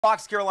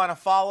Fox Carolina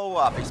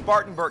follow-up. A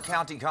Spartanburg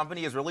County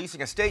company is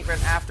releasing a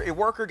statement after a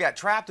worker got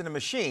trapped in a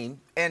machine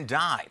and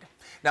died.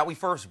 Now, we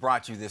first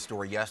brought you this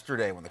story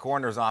yesterday when the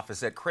coroner's office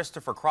said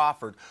Christopher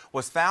Crawford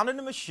was found in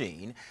a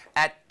machine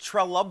at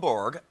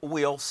Spartanburg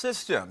Wheel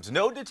Systems.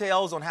 No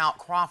details on how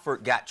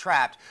Crawford got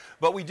trapped,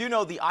 but we do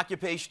know the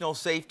Occupational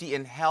Safety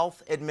and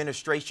Health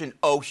Administration,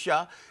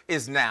 OSHA,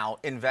 is now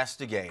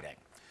investigating.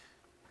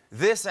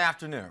 This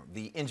afternoon,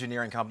 the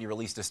engineering company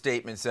released a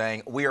statement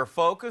saying, "We are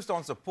focused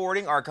on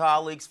supporting our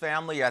colleagues'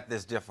 family at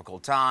this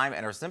difficult time,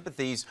 and our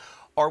sympathies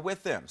are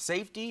with them.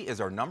 Safety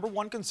is our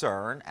 #1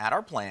 concern at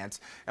our plants,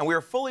 and we are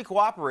fully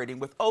cooperating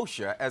with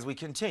OSHA as we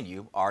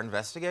continue our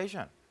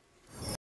investigation."